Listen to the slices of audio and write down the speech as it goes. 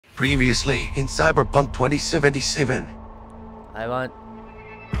Previously in Cyberpunk 2077. I want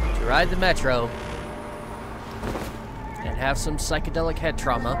to ride the metro and have some psychedelic head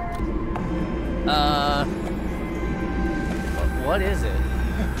trauma. What is it?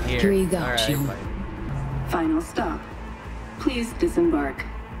 Here you go, All right, Jim. fine. Final stop. Please disembark.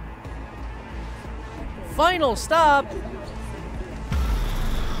 Final stop?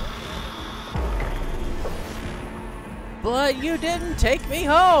 But you didn't take me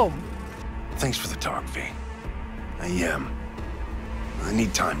home. Thanks for the talk, V. I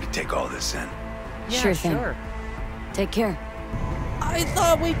need time to take all this in. Yeah, Sure thing. sure. Take care. I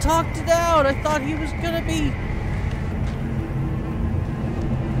thought we talked it out. I thought he was gonna be...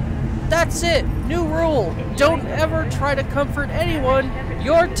 That's it. New rule. Don't ever try to comfort anyone.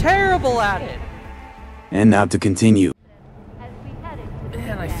 You're terrible at it. And now to continue.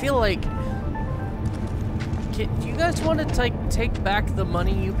 Man, I feel like... Do you guys want to take back the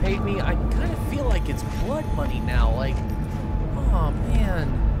money you paid me? I kind of feel like it's blood money now. Like, oh man.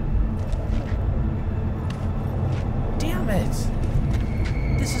 Damn it.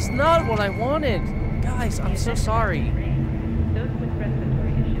 This is not what I wanted. Guys, I'm so sorry.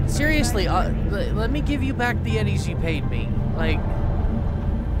 Seriously, let me give you back the eddies you paid me. Like...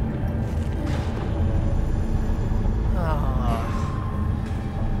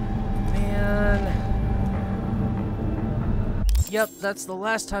 Man... Yep, that's the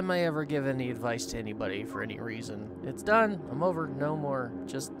last time I ever give any advice to anybody for any reason. It's done. I'm over. No more.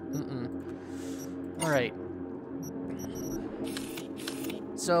 Just, Alright.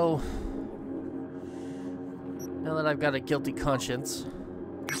 So, now that I've got a guilty conscience,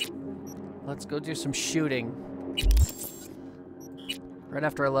 let's go do some shooting. Right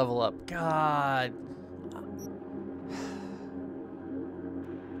after I level up. God.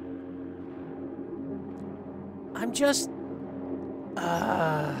 I'm just...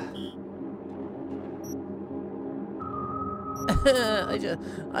 I'm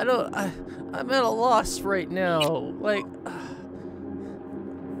at a loss right now. Like,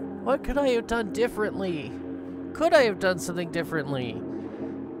 what could I have done differently? Could I have done something differently?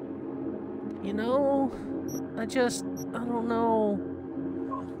 You know, I don't know.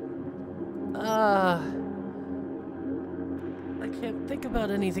 I can't think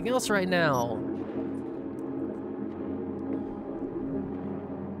about anything else right now.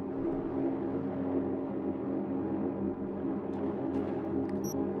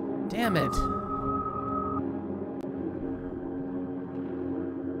 Damn it.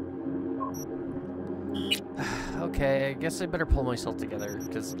 Okay, I guess I better pull myself together,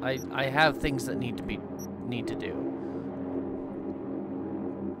 because I have things that need to do.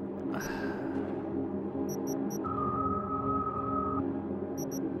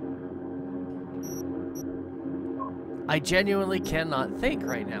 I genuinely cannot think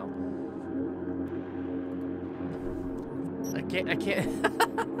right now. I can't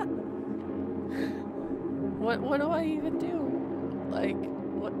What do I even do? Like,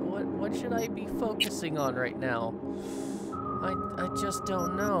 what should I be focusing on right now? I just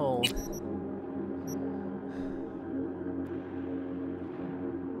don't know.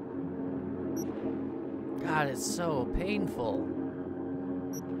 God, it's so painful.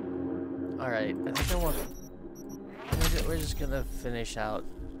 Alright, I think I want... We're just gonna finish out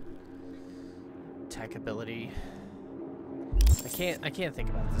tech ability. I can't think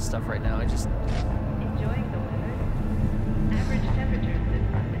about this stuff right now. I just... Enjoying the weather? Average temperatures this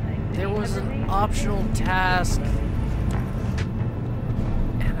Sunday. There was an optional task,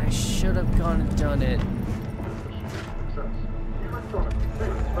 and I should have gone and done it.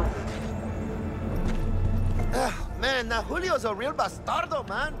 Man, now Julio's a real bastardo,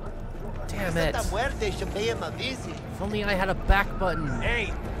 man. Damn it. If only I had a back button.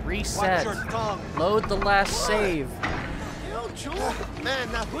 Hey, reset. watch your tongue. Load the last save.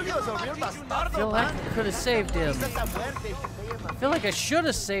 Man, now Julio's a real I bastardo, feel like man. I could have saved him. I feel like I should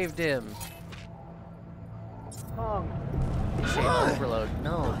have saved him. Shame overload.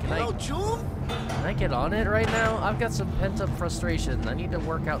 No, can I get on it right now? I've got some pent-up frustration. I need to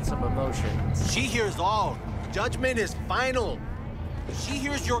work out some emotions. She hears all. Judgment is final. She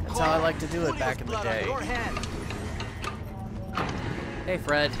hears your call. That's how I like to do it back in the day. Hey,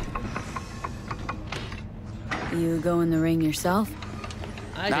 Fred. You go in the ring yourself?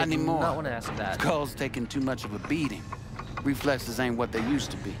 I Not did anymore. not want to ask that. Skull's taking too much of a beating. Reflexes ain't what they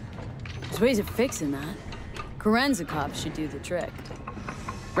used to be. There's ways of fixing that. Forensic cops should do the trick.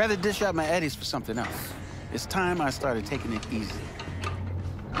 Rather dish out my eddies for something else. It's time I started taking it easy.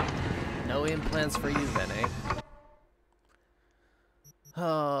 No implants for you then, eh?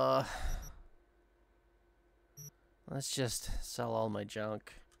 Let's just sell all my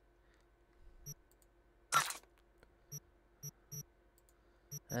junk.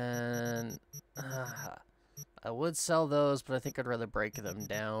 And I would sell those, but I think I'd rather break them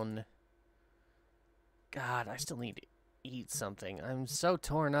down. God, I still need to eat something. I'm so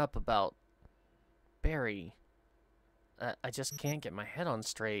torn up about Barry. I just can't get my head on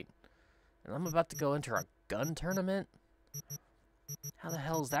straight. And I'm about to go into a gun tournament? How the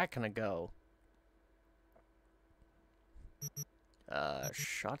hell is that gonna go?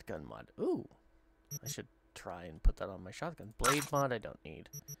 Shotgun mod. Ooh. I should try and put that on my shotgun. Blade mod I don't need.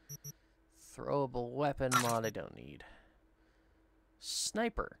 Throwable weapon mod I don't need.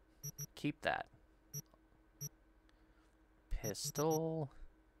 Sniper. Keep that. Pistol.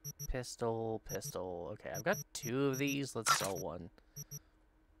 Pistol. Pistol. Okay, I've got 2 of these. Let's sell 1.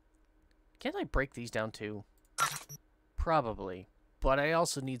 Can't I break these down too? Probably. But I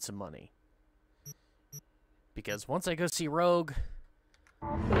also need some money. Because once I go see Rogue,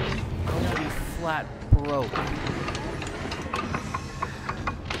 I'm gonna be flat broke.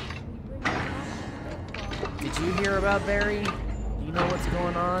 Did you hear about Barry? Do you know what's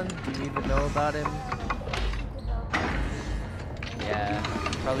going on? Do you even know about him? Yeah,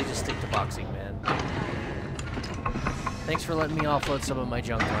 probably just stick to boxing, man. Thanks for letting me offload some of my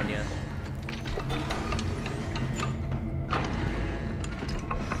junk on you.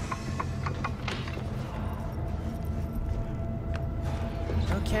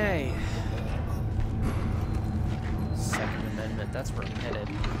 Okay. Second Amendment, that's where I'm headed.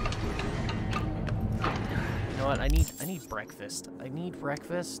 You know what? I need breakfast. I need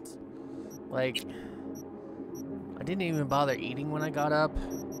breakfast. Like, I didn't even bother eating when I got up.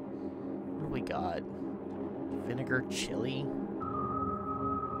 What do we got? Vinegar chili?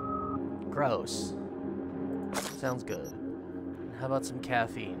 Gross. Sounds good. How about some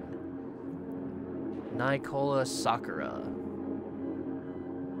caffeine? Nicola Sakura.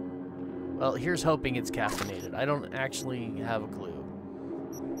 Well, here's hoping it's caffeinated. I don't actually have a clue.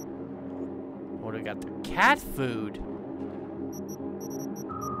 What do we got there? Cat food?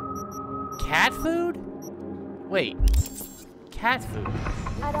 Cat food? Wait. Cat food?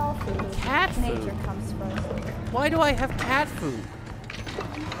 At all foods, cat food? nature comes first. Why do I have cat food?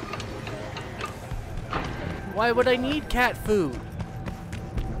 Why would I need cat food?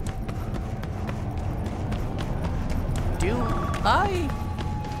 Do I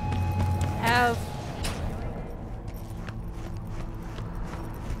have...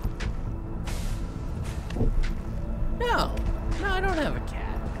 No, I don't have a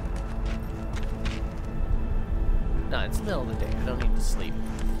cat. No, it's the middle of the day. I don't need to sleep.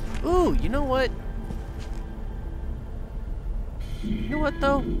 Ooh, you know what? You know what,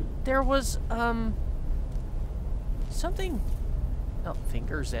 though? There was, something... Oh,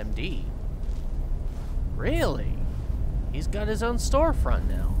 Fingers MD. Really? He's got his own storefront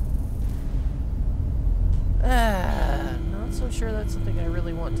now. Not so sure that's something I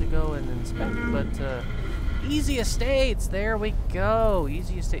really want to go and inspect, but, Easy Estates, there we go.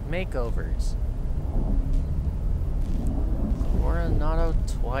 Easy Estate makeovers. Coronado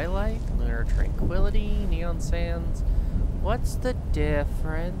Twilight, Lunar Tranquility, Neon Sands. What's the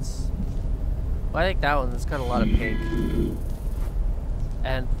difference? Well, I think that one, that's got a lot of pink.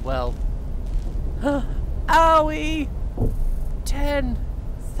 And, well... Owie!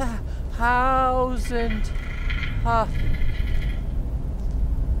 10,000.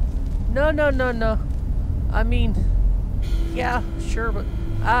 No. I mean, yeah, sure, but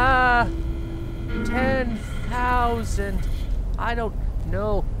 10,000. I don't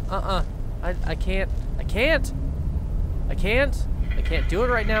know. I can't do it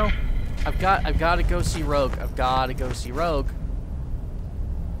right now. I've got to go see Rogue. I've got to go see Rogue.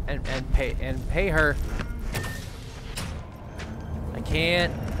 And pay her. I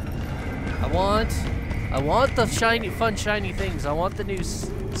can't. I want the fun shiny things. I want the new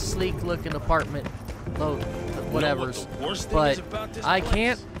sleek looking apartment. Whatever's. But I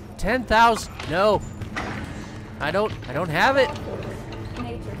can't. 10,000. No. I don't have it.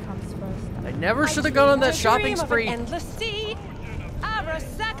 Nature comes first. I never should have gone on that shopping spree. Endless sea,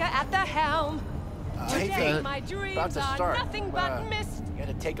 Arasaka at the helm. Today my dreams are nothing but mist. You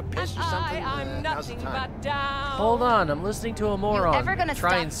gotta take a piss or And something? I'm Now's the nothing time. but down. Hold on, I'm listening to a moron Ever gonna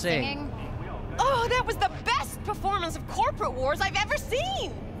try stop and sing. singing? Oh, that was the best performance of Corporate Wars I've ever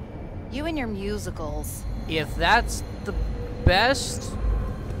seen. You and your musicals. If that's the best...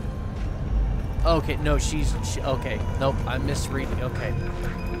 Okay, no, okay. Nope, I'm misreading. Okay.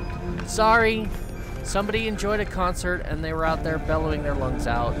 Sorry. Somebody enjoyed a concert and they were out there bellowing their lungs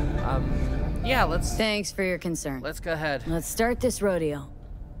out. Yeah, let's... Thanks for your concern. Let's go ahead. Let's start this rodeo.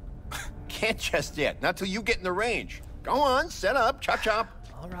 Can't just yet. Not till you get in the range. Go on, set up, chop chop.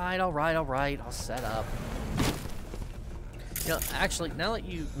 All right. I'll set up. You know, actually, now that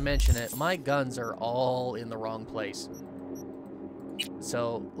you mention it, my guns are all in the wrong place.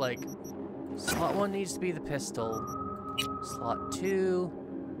 So, like, slot 1 needs to be the pistol, slot 2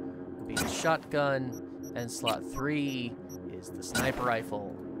 would be the shotgun, and slot 3 is the sniper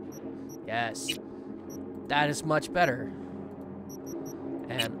rifle. Yes, that is much better.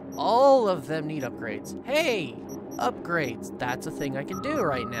 And all of them need upgrades. Hey, upgrades. That's a thing I can do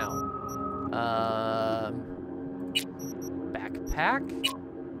right now. Backpack?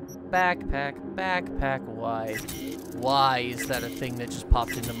 Backpack. Why? Why is that a thing that just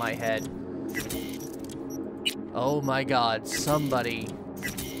popped into my head? Oh my god, somebody.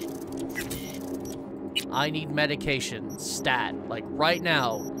 I need medication. Stat. Like, right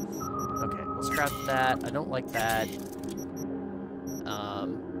now. Okay, we'll scrap that. I don't like that.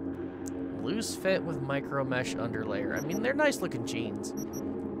 Loose fit with micro mesh underlayer. I mean, they're nice looking jeans.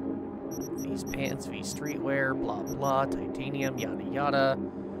 These pants, streetwear, blah blah, titanium, yada yada.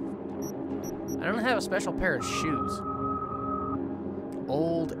 I don't have a special pair of shoes.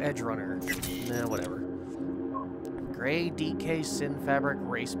 Old Edge Runner. Nah, whatever. Gray DK Sin Fabric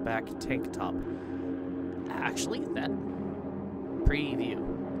Raceback Tank Top. Actually, that preview.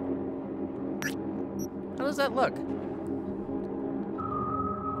 How does that look?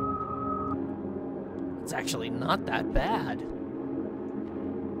 It's actually not that bad.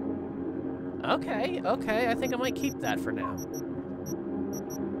 Okay, I think I might keep that for now.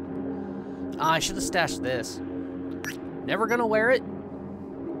 I should have stashed this. Never gonna wear it,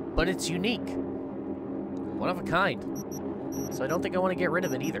 but it's unique. One of a kind. So I don't think I want to get rid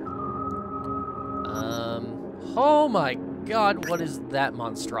of it either. Oh my god, what is that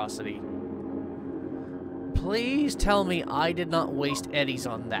monstrosity? Please tell me I did not waste eddies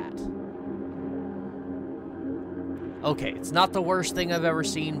on that. Okay, it's not the worst thing I've ever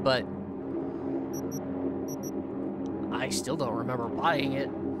seen, but I still don't remember buying it.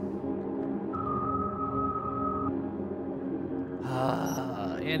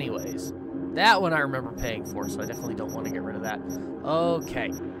 Anyways, that one I remember paying for, so I definitely don't want to get rid of that.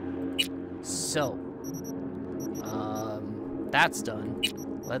 Okay, so that's done.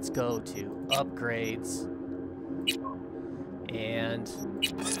 Let's go to upgrades and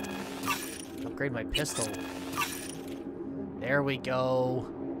upgrade my pistol. There we go.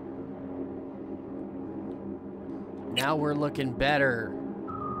 Now we're looking better.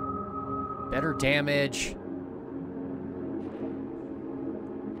 Better damage.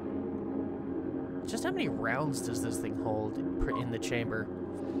 Just how many rounds does this thing hold in the chamber?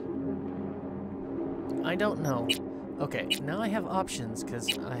 I don't know. Okay, now I have options, because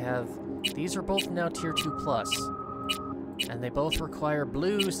I have... These are both now tier 2+. And they both require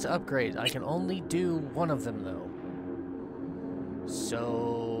blues to upgrade. I can only do one of them, though.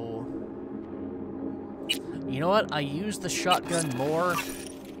 So... You know what? I use the shotgun more,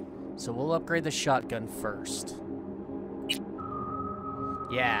 so we'll upgrade the shotgun first.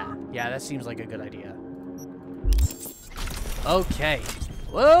 Yeah, that seems like a good idea. Okay.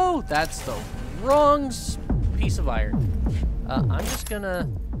 Whoa, that's the wrong piece of iron. I'm just gonna...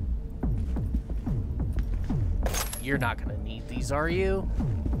 You're not gonna need these, are you?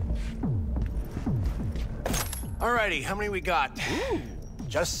 Alrighty, how many we got? Ooh.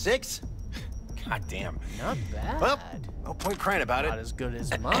 Just 6? God damn. Not bad. Well, no point crying about Not it. as good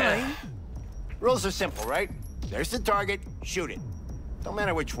as mine. Rules are simple, right? There's the target, shoot it. Don't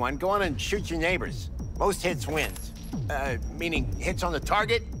matter which one, go on and shoot your neighbors. Most hits wins. Meaning hits on the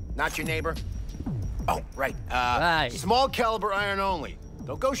target, not your neighbor. Oh, right. Right. Small caliber iron only.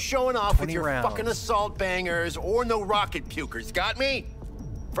 Don't go showing off with your rounds. fucking assault bangers or no rocket pukers, got me?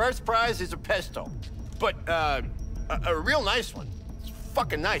 First prize is a pistol. But, a real nice one. It's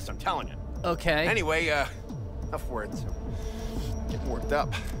fucking nice, I'm telling you. Okay. Anyway, enough words. Get worked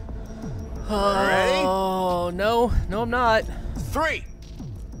up. Ready? Oh, no, I'm not. 3,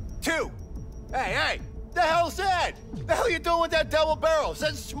 2, hey, the hell's that? The hell you doing with that double barrel? It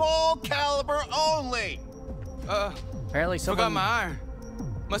says small caliber only. Apparently someone... Forgot my iron.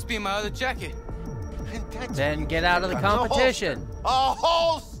 Must be in my other jacket. Then get out of the competition. A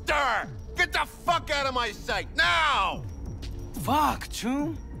holster! Get the fuck out of my sight, now! Fuck,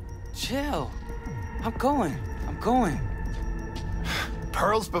 Choom. Chill. I'm going.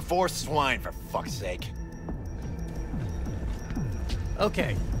 Pearls before swine, for fuck's sake.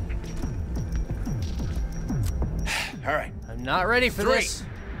 Okay. All right. I'm not ready for 3, this.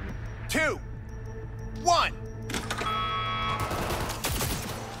 2, 1.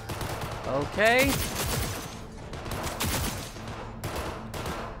 Okay.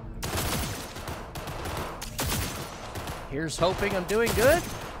 Here's hoping I'm doing good.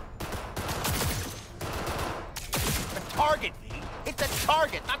 target, V. Hit the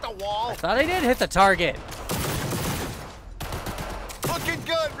target, not the wall. I thought I did hit the target. Looking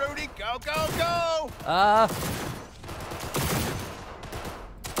good, Rudy. Go, go, go.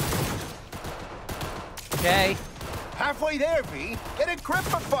 Okay. Halfway there, V. Get a grip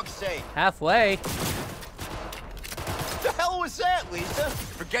for fuck's sake. Halfway. The hell was that, Lisa?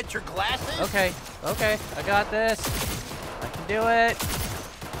 Forget your glasses? Okay, okay, I got this. I can do it.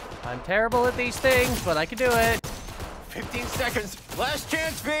 I'm terrible at these things, but I can do it. 15 seconds. Last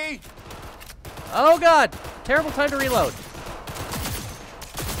chance, V. Oh god! Terrible time to reload.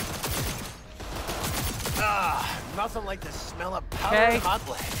 Ah, nothing like the smell of powder Okay. and hot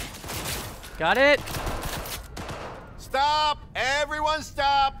lead. Got it? Stop! Everyone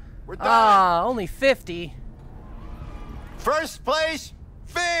stop! We're done. Ah, only 50. First place,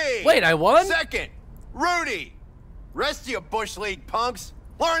 V. Wait, I won? Second, Rudy. Rest of you Bush League punks.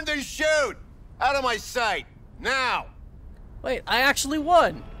 Learn to shoot. Out of my sight. Now. Wait, I actually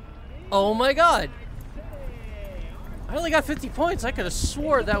won. Oh my god. I only got 50 points. I could have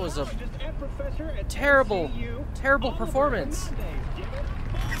swore that was a terrible, terrible performance.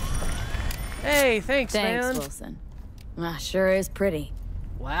 Hey, thanks, man. Thanks, Wilson. Ah, sure is pretty.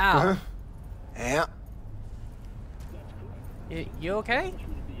 Wow. Yeah. You okay?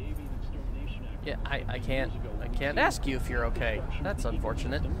 Yeah, I can't ask you if you're okay. That's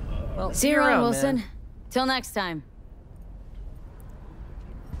unfortunate. Well, See you around, Wilson. man. Till next time.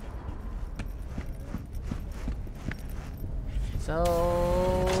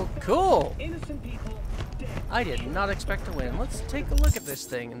 So cool. I did not expect to win. Let's take a look at this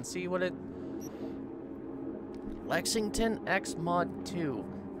thing and see what it. Lexington X Mod 2.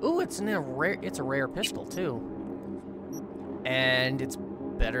 Ooh, it's a rare pistol too. And it's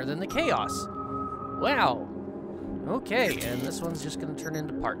better than the Chaos. Wow. Okay, and this one's just gonna turn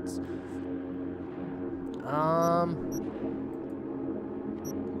into parts.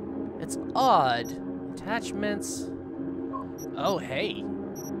 It's odd. Attachments. Oh, hey.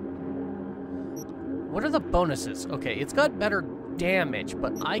 What are the bonuses? Okay, it's got better damage,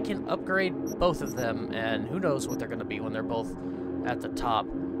 but I can upgrade both of them, and who knows what they're gonna be when they're both at the top.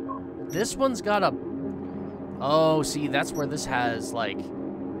 This one's got a... Oh, see, that's where this has, like,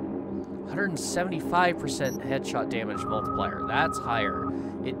 175% headshot damage multiplier. That's higher.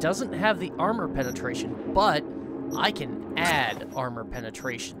 It doesn't have the armor penetration, but I can add armor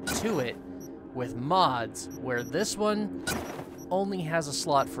penetration to it with mods, where this one only has a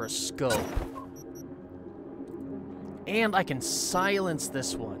slot for a scope. And I can silence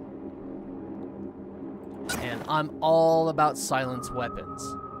this one. And I'm all about silenced weapons.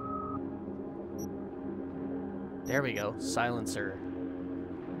 There we go, silencer.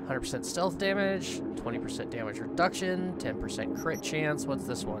 100% stealth damage, 20% damage reduction, 10% crit chance. What's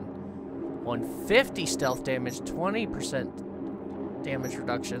this one? 150 stealth damage, 20% damage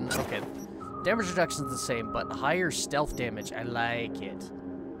reduction. Okay, damage reduction is the same, but higher stealth damage. I like it.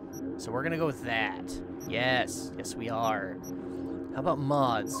 So we're gonna go with that. Yes, yes we are. How about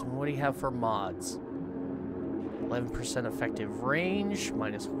mods? What do you have for mods? 11% effective range,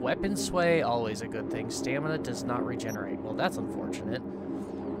 minus weapon sway, always a good thing. Stamina does not regenerate. Well, that's unfortunate.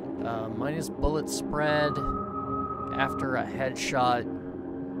 Minus bullet spread after a headshot.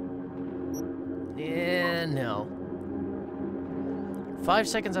 No. 5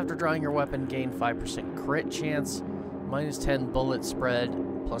 seconds after drawing your weapon, gain 5% crit chance. Minus 10 bullet spread,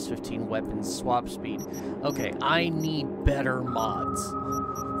 plus 15 weapon swap speed. Okay, I need better mods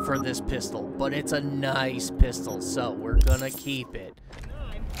for this pistol, but it's a nice pistol, so we're gonna keep it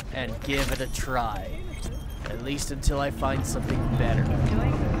and give it a try. At least until I find something better.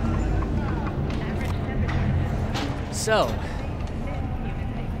 So,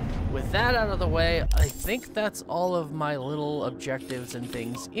 with that out of the way, I think that's all of my little objectives and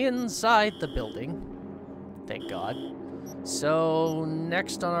things inside the building. Thank God. So,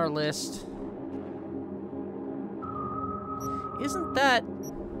 next on our list... Isn't that...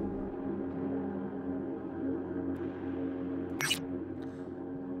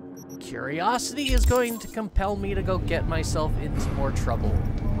 Curiosity is going to compel me to go get myself into more trouble.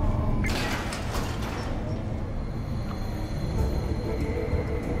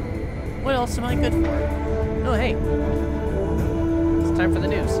 What else am I good for? Oh, hey. It's time for the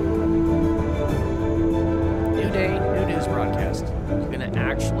news. New day, new news broadcast. You gonna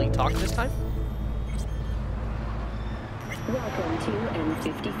actually talk this time? Welcome to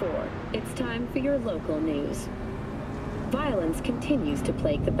M54. It's time for your local news. Violence continues to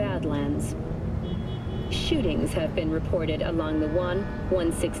plague the Badlands. Shootings have been reported along the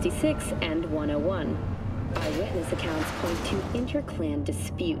 166, and 101. Eyewitness accounts point to inter-clan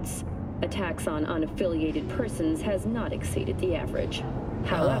disputes. Attacks on unaffiliated persons has not exceeded the average.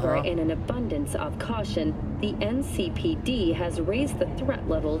 However, in an abundance of caution, the NCPD has raised the threat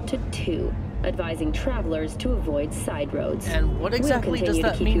level to 2, advising travelers to avoid side roads. And what exactly does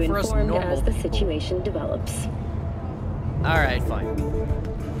that mean for us normal as the people? situation develops. Alright, fine.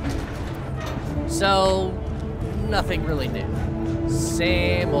 So, nothing really new.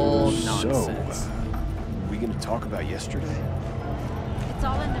 Same old nonsense. So, we gonna talk about yesterday? It's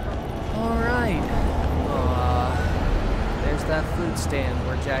all in the book. Alright. There's that food stand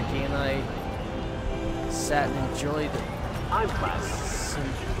where Jackie and I sat and enjoyed some...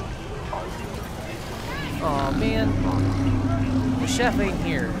 Aw, man. The chef ain't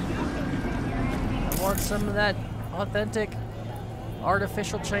here. I want some of that authentic,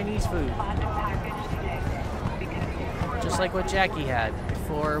 artificial Chinese food. Just like what Jackie had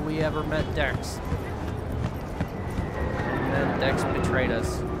before we ever met Dex. And then Dex betrayed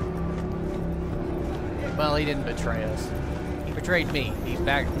us. Well, he didn't betray us. He betrayed me. He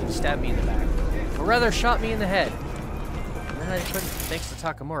stabbed me in the back. Or rather, shot me in the head. And then I couldn't, thanks to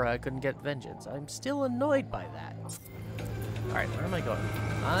Takamura, I couldn't get vengeance. I'm still annoyed by that. Alright, where am I going?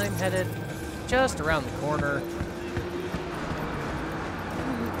 I'm headed just around the corner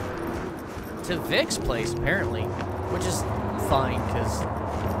to Vic's place, apparently. Which is fine, because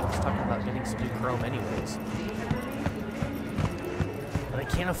I was talking about getting some new chrome anyways. But I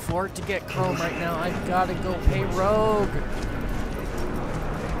can't afford to get chrome right now. I've got to go pay Rogue.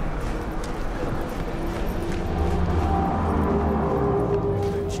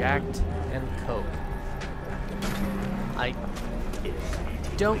 Jacked and Coke. I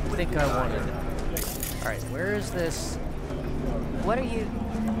don't think I wanted it. Alright, where is this? What are you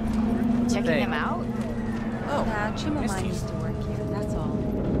checking him out? Oh, Chimamai used to work here, that's all.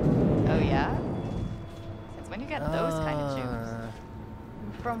 Oh yeah? Since when you got those kind of shoes?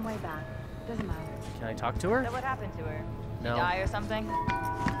 From way back. Doesn't matter. Can I talk to her? So what happened to her? No. Die or something?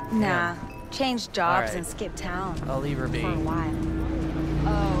 Nah. Changed jobs Alright. and skipped town. I'll leave her be. For a while.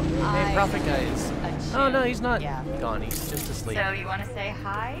 Oh, Hey, Prophet Guy is... Oh, no, he's not gone. He's just asleep. So you want to say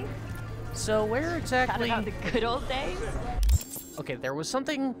hi? So where exactly... About the good old days? Okay, there was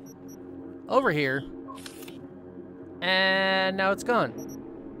something over here. And now it's gone.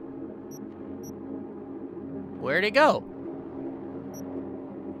 Where'd it go?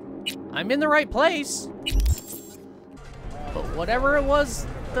 I'm in the right place. But whatever it was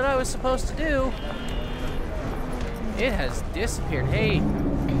that I was supposed to do, it has disappeared. Hey.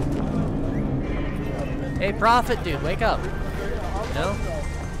 Hey, Prophet dude, wake up. No?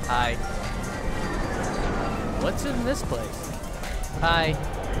 Hi. What's in this place? Hi.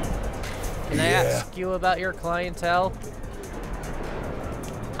 Can I ask you about your clientele?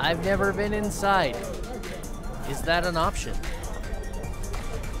 I've never been inside. Is that an option?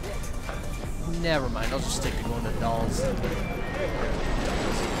 Never mind, I'll just stick to going to dolls.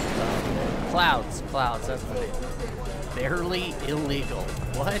 Clouds, that's what it is. Barely illegal.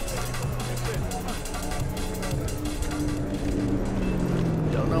 What?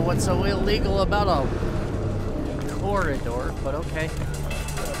 Don't know what's so illegal about a corridor, but okay.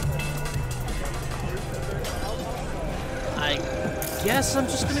 I guess I'm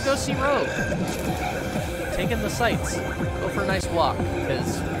just gonna go see Rogue. Take in the sights. Go for a nice walk,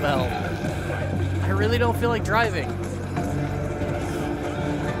 because, well, I really don't feel like driving.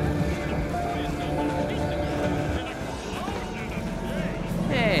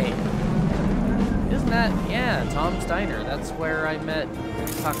 Hey, isn't that, yeah, Tom's Diner. That's where I met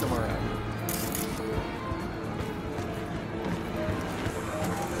Takamura.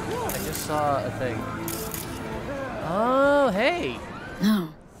 I just saw a thing. Oh, hey.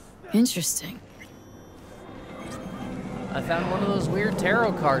 Oh, interesting. I found one of those weird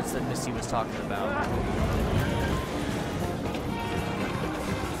tarot cards that Missy was talking about.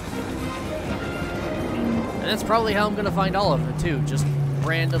 And that's probably how I'm gonna find all of them too, just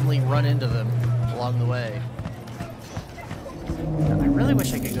randomly run into them along the way. I really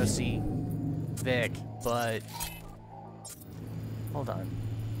wish I could go see Vic, but... Hold on.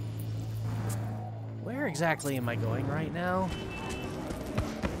 Where exactly am I going right now?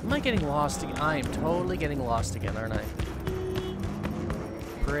 Am I getting lost again? I am totally getting lost again, aren't I?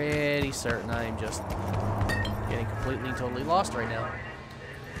 Pretty certain I am just getting completely and totally lost right now.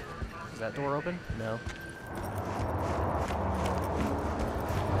 Is that door open? No.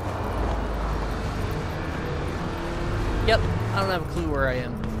 Yep, I don't have a clue where I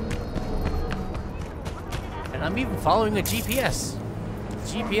am. And I'm even following a GPS. The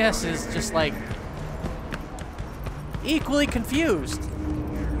GPS is just like equally confused.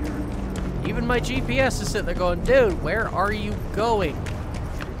 Even my GPS is sitting there going, dude, where are you going?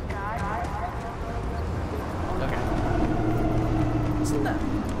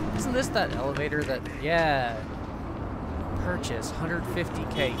 that elevator that... Yeah. Purchase,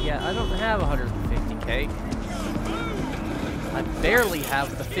 150K. Yeah, I don't have 150K. I barely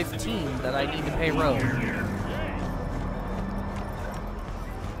have the 15 that I need to pay Rogue.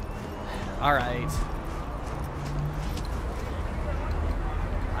 Alright.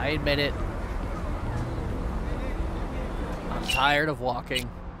 I admit it. I'm tired of walking.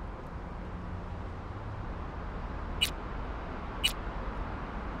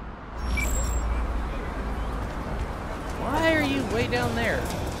 Why are you way down there?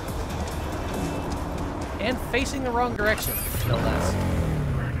 And facing the wrong direction, no less.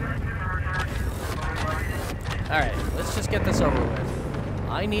 Alright, let's just get this over with.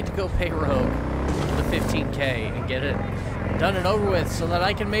 I need to go pay Rogue the 15K and get it done and over with so that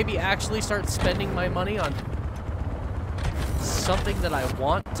I can maybe actually start spending my money on something that I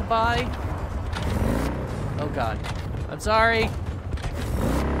want to buy. Oh god. I'm sorry.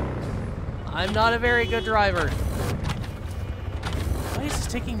 I'm not a very good driver. Why is this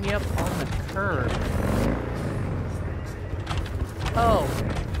taking me up on the curb? Oh,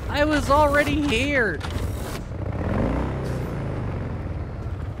 I was already here.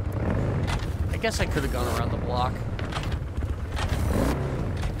 I guess I could have gone around the block.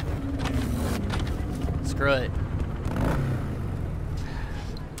 Screw it.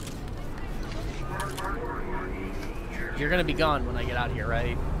 You're gonna be gone when I get out here,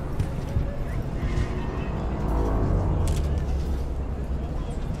 right?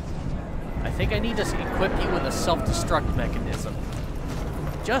 I think I need to equip you with a self-destruct mechanism.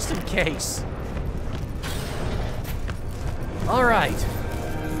 Just in case. Alright.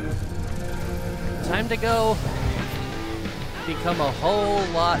 Time to go become a whole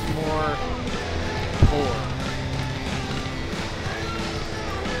lot more poor.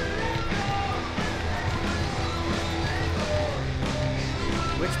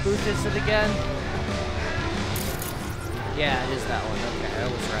 Which booth is it again? Yeah, it is that one. Okay, I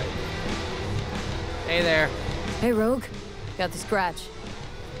was right. Hey there. Hey, Rogue. Got the scratch.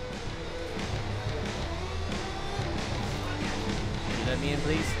 Can you let me in,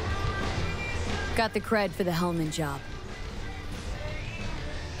 please? Got the cred for the Hellman job.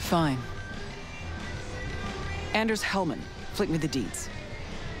 Fine. Anders Hellman, flick me the deeds.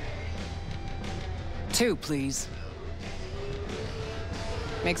 2, please.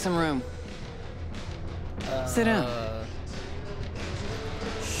 Make some room. Sit down.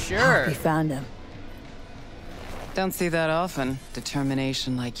 Sure. We found him. Don't see that often.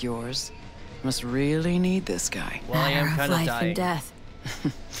 Determination like yours. Must really need this guy. Well, I am kind of dying. Life and death.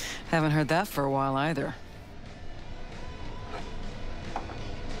 Haven't heard that for a while either.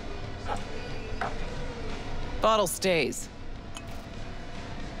 Bottle stays.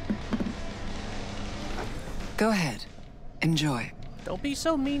 Go ahead. Enjoy. Don't be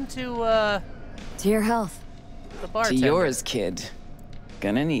so mean to, To your health. the bartender. To yours, kid.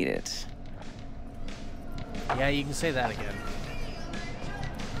 Gonna need it. Yeah, you can say that again.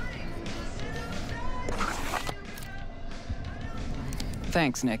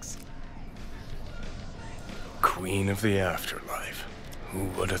 Thanks, Nix. Queen of the afterlife. Who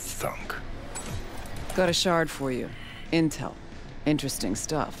would have thunk? Got a shard for you. Intel. Interesting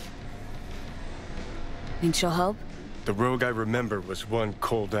stuff. Think she'll help? The rogue I remember was one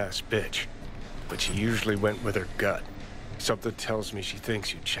cold-ass bitch. But she usually went with her gut. Something tells me she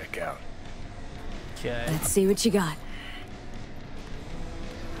thinks you'd check out. Okay. Let's see what you got.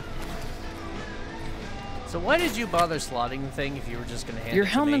 So why did you bother slotting the thing if you were just gonna hand Your it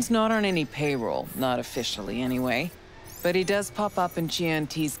to me? Hellman's not on any payroll, not officially anyway. But he does pop up in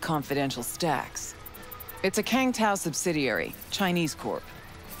GNT's confidential stacks. It's a Kang Tao subsidiary, Chinese corp.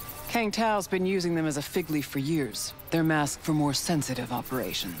 Kang Tao's been using them as a fig leaf for years. They're masked for more sensitive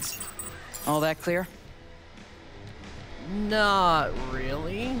operations. All that clear? Not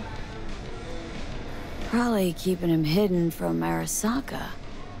really. Probably keeping him hidden from Arasaka.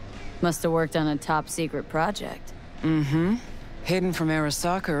 Must have worked on a top secret project. Mm-hmm. Hidden from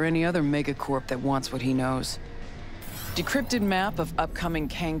Arasaka or any other megacorp that wants what he knows. Decrypted map of upcoming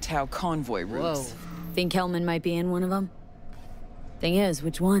Kang Tao convoy routes. Whoa. Think Hellman might be in one of them? Thing is,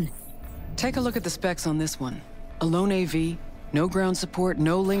 which one? Take a look at the specs on this one. A lone AV, no ground support,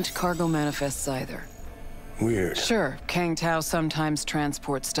 no linked cargo manifests either. Weird. Sure, Kang Tao sometimes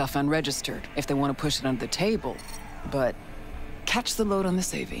transports stuff unregistered if they want to push it under the table, but catch the load on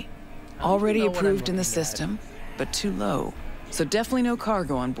this AV. Already approved in the system, but too low. So definitely no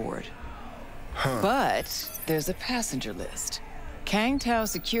cargo on board. Huh. But there's a passenger list. Kang Tao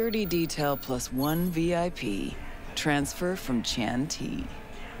security detail plus 1 VIP. Transfer from Chan T.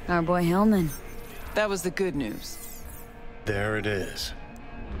 Our boy Hellman. That was the good news. There it is.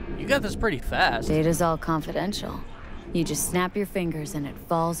 You got this pretty fast. Data's all confidential. You just snap your fingers and it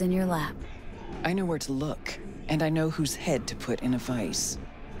falls in your lap. I know where to look, and I know whose head to put in a vice.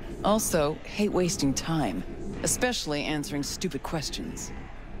 Also, hate wasting time, especially answering stupid questions.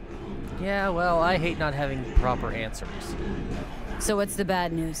 Yeah, well, I hate not having proper answers. So what's the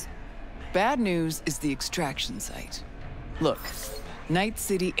bad news? Bad news is the extraction site. Look, Night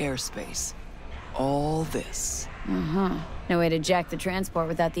City airspace. All this. No way to jack the transport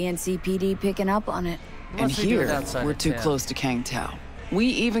without the NCPD picking up on it. And here, we're too close to Kang Tao. We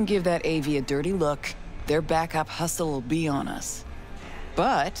even give that AV a dirty look, their backup hustle will be on us.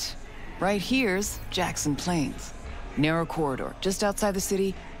 But right here's Jackson Plains. Narrow corridor, just outside the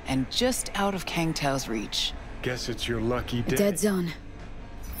city, and just out of Kang Tao's reach. Guess it's your lucky day. A dead zone.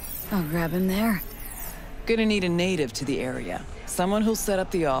 I'll grab him there. Gonna need a native to the area. Someone who'll set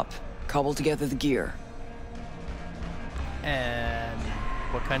up the op, cobble together the gear. And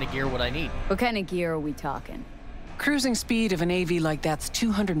what kind of gear would I need? What kind of gear are we talking? Cruising speed of an AV like that's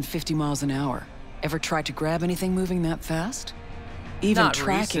 250 miles an hour. Ever tried to grab anything moving that fast? Even Not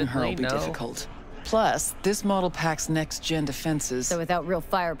tracking her will recently, be no. difficult. Plus, this model packs next-gen defenses. So without real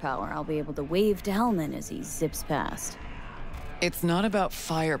firepower, I'll be able to wave to Hellman as he zips past. It's not about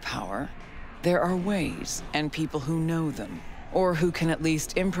firepower. There are ways, and people who know them. Or who can at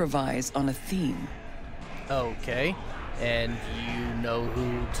least improvise on a theme. Okay. And you know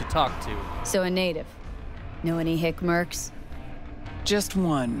who to talk to. So a native. Know any hick mercs? Just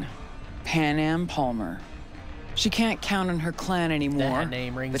one. Pan Am Palmer. She can't count on her clan anymore, That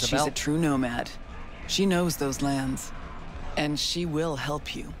name rings but a she's bell. a true nomad. She knows those lands. And she will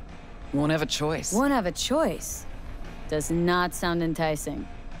help you. Won't have a choice. Won't have a choice. Does not sound enticing.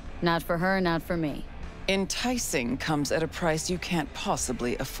 Not for her, not for me. Enticing comes at a price you can't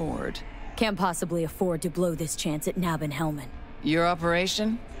possibly afford. Can't possibly afford to blow this chance at Nab and Hellman. Your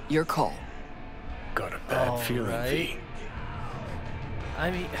operation, your call. Got a bad feeling, right. V.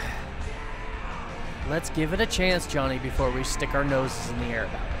 I mean, let's give it a chance, Johnny, before we stick our noses in the air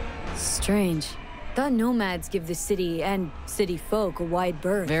about it. Strange. Thought nomads give the city and city folk a wide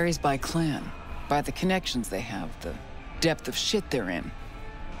berth. Varies by clan, by the connections they have, the depth of shit they're in.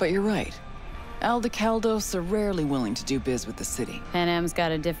 But you're right. Aldecaldos are rarely willing to do biz with the city. Pan Am's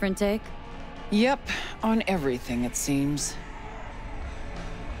got a different take? Yep, on everything it seems.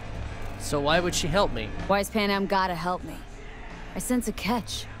 So why would she help me? Why's Pan Am gotta help me? I sense a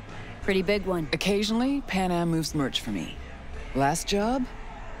catch. Pretty big one. Occasionally, Pan Am moves merch for me. Last job?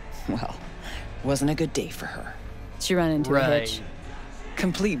 Well, wasn't a good day for her. She run into a hitch.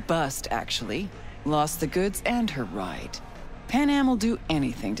 Complete bust, actually. Lost the goods and her ride. Pan Am will do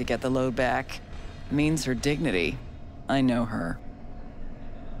anything to get the load back. Means her dignity. I know her.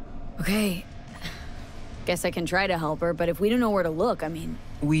 Okay. Guess I can try to help her, but if we don't know where to look, I mean...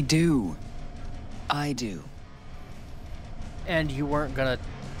 We do. I do. And you weren't gonna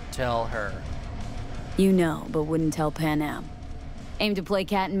tell her? You know, but wouldn't tell Pan Am. Aim to play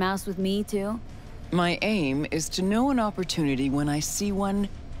cat and mouse with me, too? My aim is to know an opportunity when I see one,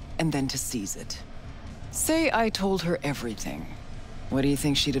 and then to seize it. Say I told her everything. What do you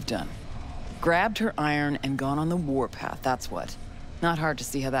think she'd have done? Grabbed her iron and gone on the warpath, that's what. Not hard to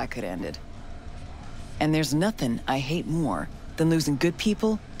see how that could have ended. And there's nothing I hate more than losing good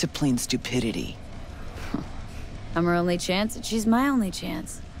people to plain stupidity. I'm her only chance, and she's my only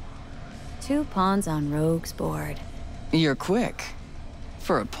chance. 2 pawns on Rogue's board. You're quick.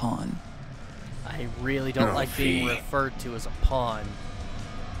 For a pawn. I really don't like being referred to as a pawn.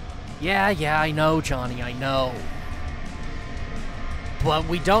 Yeah, I know, Johnny, I know. But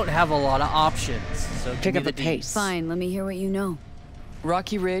we don't have a lot of options, so Pick up the pace. Fine, let me hear what you know.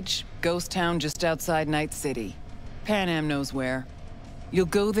 Rocky Ridge, ghost town just outside Night City. Pan Am knows where. You'll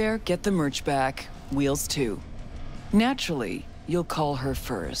go there, get the merch back, wheels too. Naturally, you'll call her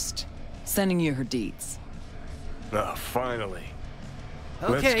first, sending you her deeds. Oh, finally.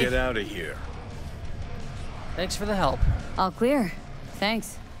 Okay. Let's get out of here. Thanks for the help. All clear.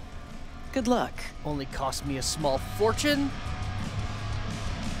 Thanks. Good luck. Only cost me a small fortune.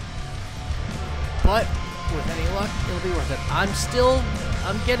 But with any luck, it'll be worth it.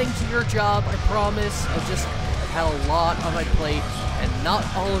 I'm getting to your job, I promise. I've had a lot on my plate, and not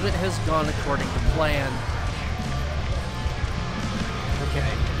all of it has gone according to plan.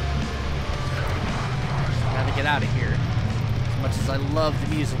 Okay. Gotta get out of here. As much as I love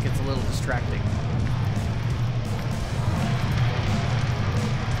the music, it's a little distracting.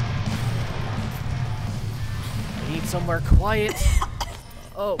 I need somewhere quiet.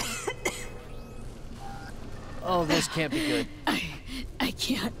 Oh. Oh, this can't be good. I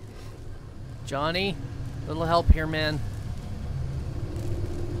can't. Johnny, little help here, man.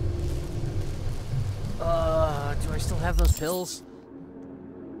 Do I still have those pills?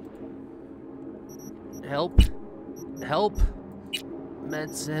 Help. Help.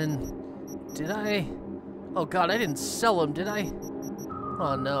 Medicine. Did I? Oh god, I didn't sell them, did I?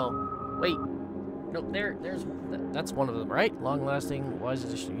 Oh no. Wait. No, that's one of them, right? Long-lasting, wise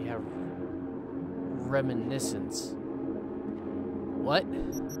addition. You have reminiscence. What?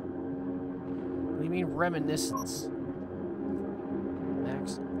 What do you mean reminiscence?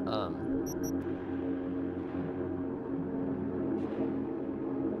 Max,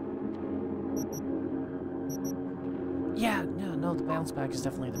 yeah, no, the bounce back is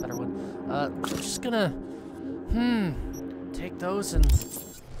definitely the better one. I'm just gonna, take those and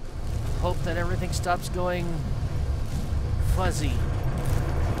hope that everything stops going fuzzy.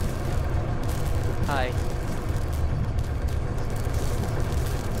 Hi.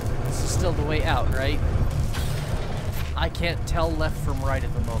 This is still the way out, right? I can't tell left from right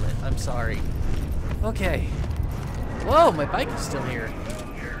at the moment. I'm sorry. Okay. Whoa, my bike is still here.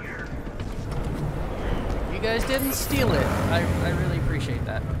 You guys didn't steal it. I really appreciate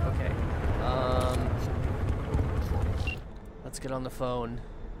that. Okay. Let's get on the phone.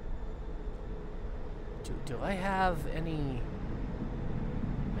 Do I have any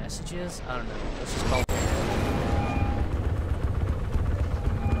messages? I don't know. Let's just call.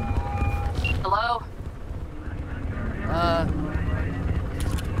 Hello?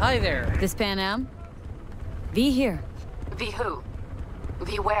 Hi there. This Pan Am? V here. V who?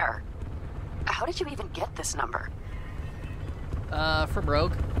 V where? How did you even get this number? From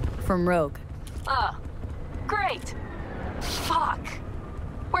Rogue. From Rogue. Great. Fuck.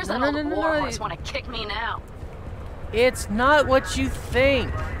 Where's that old warhorse want to kick me now? It's not what you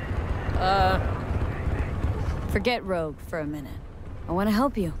think. Forget Rogue for a minute. I want to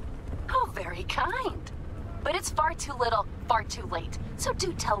help you. Oh, very kind. But it's far too little, far too late. So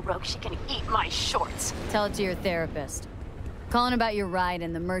do tell Rogue she can eat my shorts. Tell it to your therapist. Calling about your ride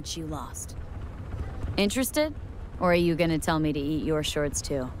and the merch you lost. Interested? Or are you gonna tell me to eat your shorts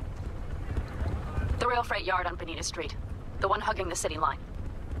too? The rail freight yard on Bonita Street. The one hugging the city line.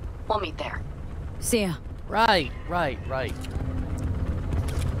 We'll meet there. See ya. Right.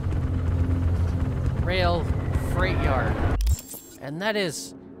 Rail freight yard. And that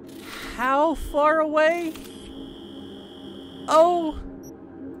is how far away? Oh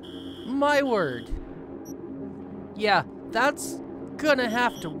my word. Yeah, that's gonna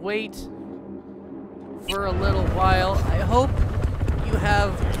have to wait for a little while. I hope you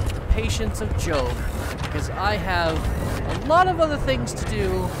have the patience of Job, because I have a lot of other things to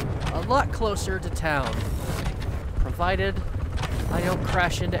do a lot closer to town. Provided I don't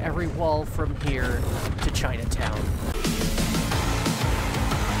crash into every wall from here to Chinatown.